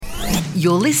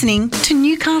You're listening to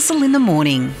Newcastle in the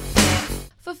Morning.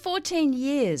 For 14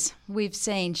 years, we've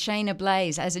seen Shaynna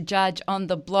Blaze as a judge on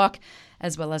The Block,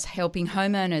 as well as helping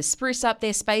homeowners spruce up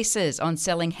their spaces on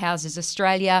Selling Houses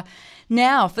Australia.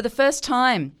 Now, for the first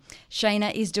time,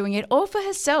 Shaynna is doing it all for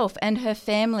herself and her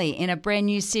family in a brand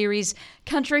new series,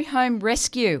 Country Home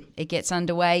Rescue. It gets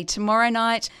underway tomorrow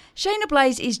night. Shaynna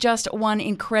Blaze is just one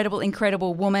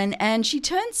incredible woman, and she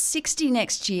turns 60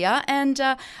 next year. And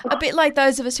a bit like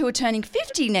those of us who are turning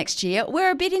 50 next year,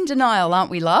 we're a bit in denial, aren't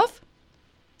we, love?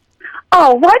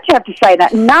 Oh, why'd you have to say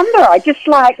that number? I just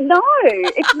no,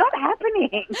 it's not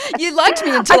happening. You liked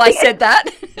me until I said that.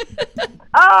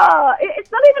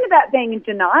 It's not even about being in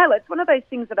denial. It's one of those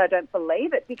things that I don't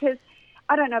believe it, because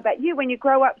I don't know about you. When you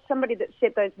grow up, somebody that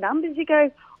said those numbers, you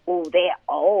go, oh, they're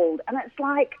old. And it's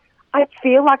like, I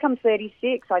feel like I'm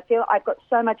 36. I feel I've got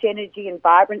so much energy and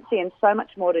vibrancy and so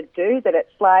much more to do that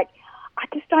it's like, I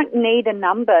just don't need a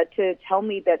number to tell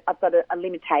me that I've got a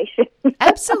limitation.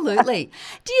 Absolutely.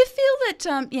 Do you feel that,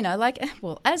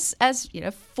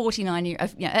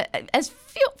 as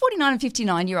 49 and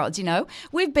 59 year olds,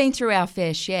 we've been through our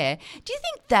fair share. Do you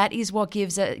think that is what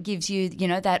gives you,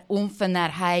 that oomph and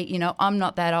that, hey, I'm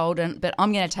not that old, but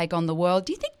I'm going to take on the world?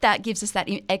 Do you think that gives us that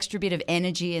extra bit of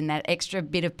energy and that extra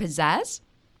bit of pizzazz?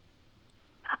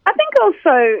 I think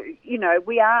also,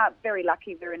 we are very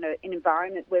lucky. We're in an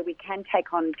environment where we can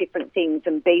take on different things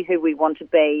and be who we want to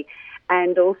be.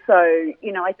 And also,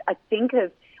 I think of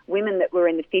women that were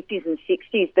in the 50s and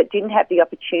 60s that didn't have the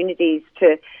opportunities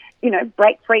to,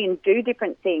 break free and do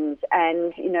different things.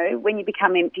 And, when you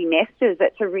become empty nesters,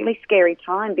 that's a really scary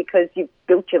time because you've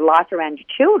built your life around your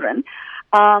children.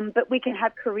 But we can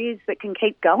have careers that can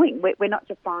keep going. We're not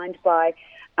defined by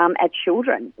our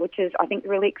children, which is, I think,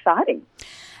 really exciting.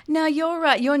 Now,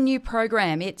 your new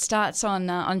program, it starts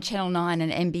on Channel 9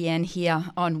 and NBN here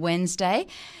on Wednesday.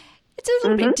 It's a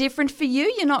little bit different for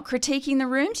you. You're not critiquing the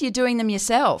rooms, you're doing them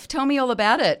yourself. Tell me all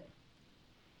about it.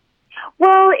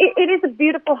 Well, it is a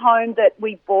beautiful home that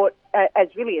we bought as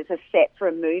a set for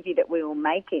a movie that we were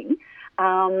making.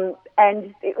 And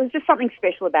it was just something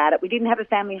special about it. We didn't have a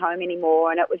family home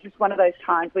anymore, and it was just one of those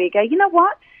times where you go, you know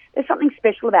what? There's something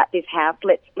special about this house.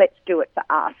 Let's do it for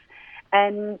us.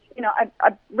 And,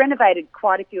 I've renovated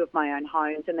quite a few of my own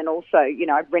homes, and then also,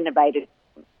 I've renovated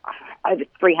over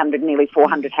 300, nearly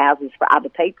 400 houses for other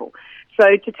people.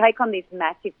 So to take on this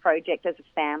massive project as a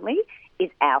family is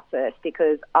our first,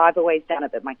 because I've always done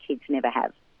it, but my kids never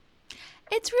have.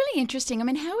 It's really interesting. I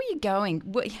mean, how are you going?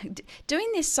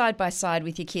 Doing this side by side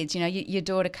with your kids, your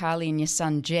daughter Carly and your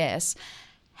son Jess,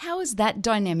 how has that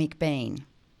dynamic been?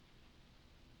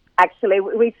 Actually,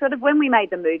 we when we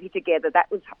made the movie together, that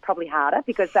was probably harder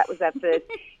because that was our first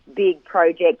big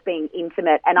project, being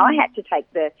intimate. And I had to take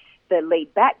the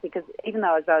lead back because even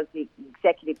though I was the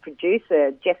executive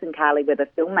producer, Jess and Carly were the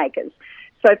filmmakers.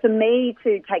 So for me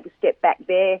to take a step back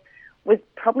there was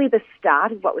probably the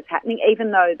start of what was happening, even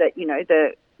though that,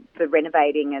 the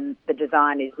renovating and the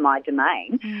design is my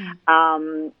domain.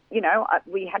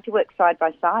 We had to work side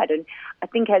by side. And I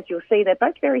think, as you'll see, they're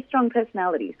both very strong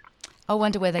personalities. I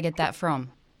wonder where they get that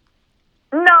from.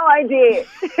 No idea.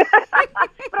 But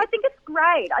I think it's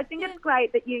great. I think it's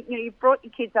great that you brought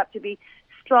your kids up to be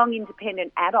strong,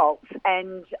 independent adults.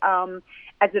 And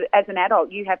as an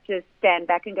adult, you have to stand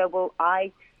back and go, well,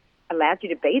 I allowed you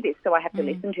to be this, so I have to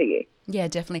listen to you. Yeah,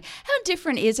 definitely. How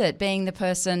different is it being the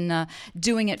person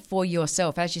doing it for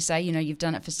yourself? As you say, you've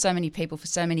done it for so many people for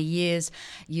so many years.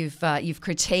 You've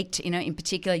critiqued, in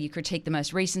particular, you critiqued the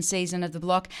most recent season of The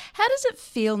Block. How does it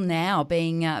feel now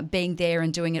being there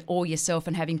and doing it all yourself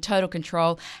and having total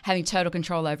control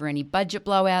over any budget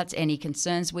blowouts, any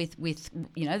concerns with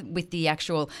the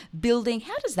actual building?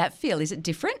 How does that feel? Is it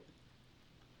different?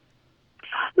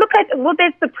 Look,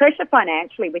 there's the pressure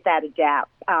financially, without a doubt.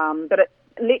 But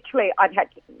literally, I've had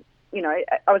to,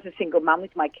 I was a single mum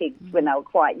with my kids when they were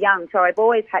quite young, so I've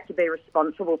always had to be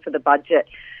responsible for the budget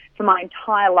for my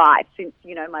entire life since,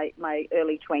 my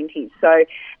early 20s. So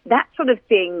that sort of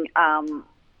thing,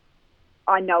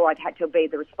 I know I'd had to be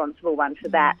the responsible one for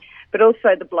that. But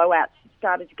also the blowouts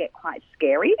started to get quite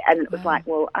scary, and it was like,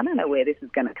 well, I don't know where this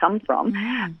is going to come from.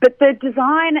 But the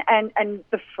design and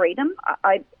the freedom,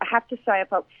 I have to say I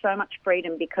felt so much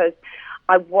freedom because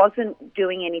I wasn't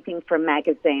doing anything for a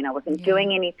magazine. I wasn't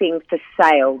doing anything for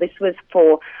sale. This was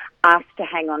for us to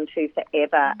hang on to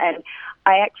forever. And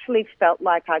I actually felt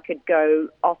like I could go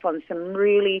off on some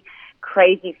really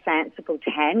crazy, fanciful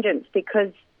tangents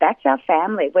because that's our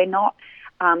family. We're not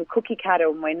cookie cutter,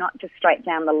 and we're not just straight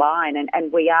down the line,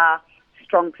 and we are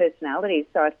strong personalities.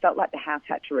 So I felt like the house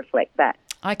had to reflect that.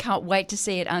 I can't wait to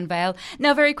see it unveil.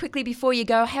 Now, very quickly before you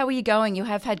go, how are you going? You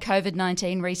have had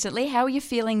COVID-19 recently. How are you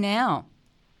feeling now?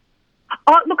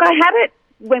 Oh, look, I had it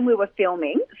when we were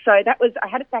filming, so I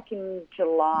had it back in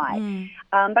July.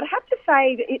 But I have to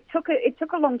say, it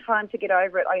took a long time to get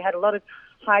over it. I had a lot of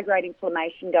high-grade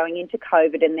inflammation going into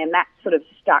COVID, and then that sort of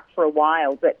stuck for a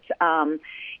while. But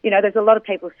there's a lot of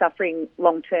people suffering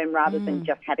long-term rather than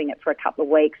just having it for a couple of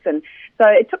weeks. And so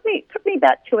it took me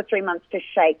about 2 or 3 months to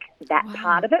shake that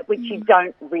part of it, which you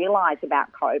don't realise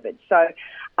about COVID. So,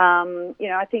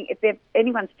 I think if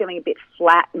anyone's feeling a bit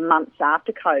flat months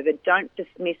after COVID, don't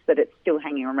dismiss that it's still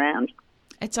hanging around.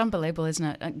 It's unbelievable, isn't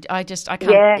it? I can't.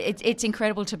 Yeah. It's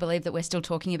incredible to believe that we're still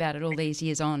talking about it all these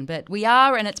years on, but we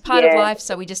are, and it's part of life,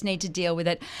 so we just need to deal with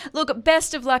it. Look,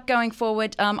 best of luck going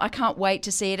forward. I can't wait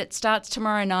to see it. It starts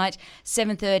tomorrow night,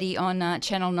 7:30 on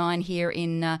Channel 9 here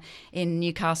in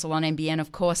Newcastle on NBN,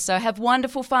 of course. So have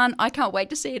wonderful fun. I can't wait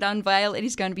to see it unveil. It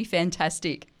is going to be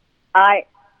fantastic.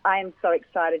 I am so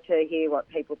excited to hear what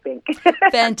people think.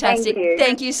 Fantastic.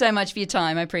 Thank you so much for your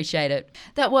time. I appreciate it.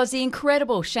 That was the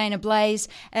incredible Shaynna Blaze,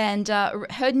 and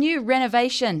her new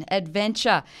renovation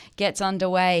adventure gets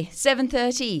underway.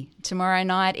 7:30 tomorrow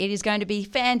night. It is going to be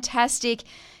fantastic.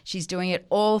 She's doing it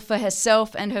all for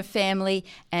herself and her family,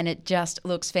 and it just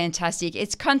looks fantastic.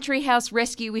 It's Country House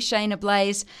Rescue with Shaynna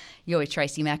Blaze. You're with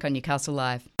Tracy Mack on Newcastle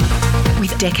Live.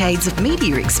 With decades of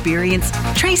media experience,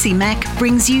 Tracy Mack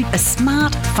brings you a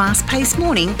smart, fast-paced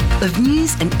morning of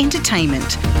news and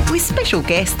entertainment with special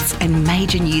guests and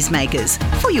major newsmakers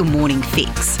for your morning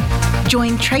fix.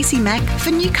 Join Tracy Mack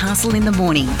for Newcastle in the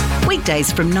Morning,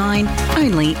 weekdays from 9,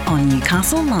 only on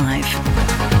Newcastle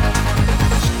Live.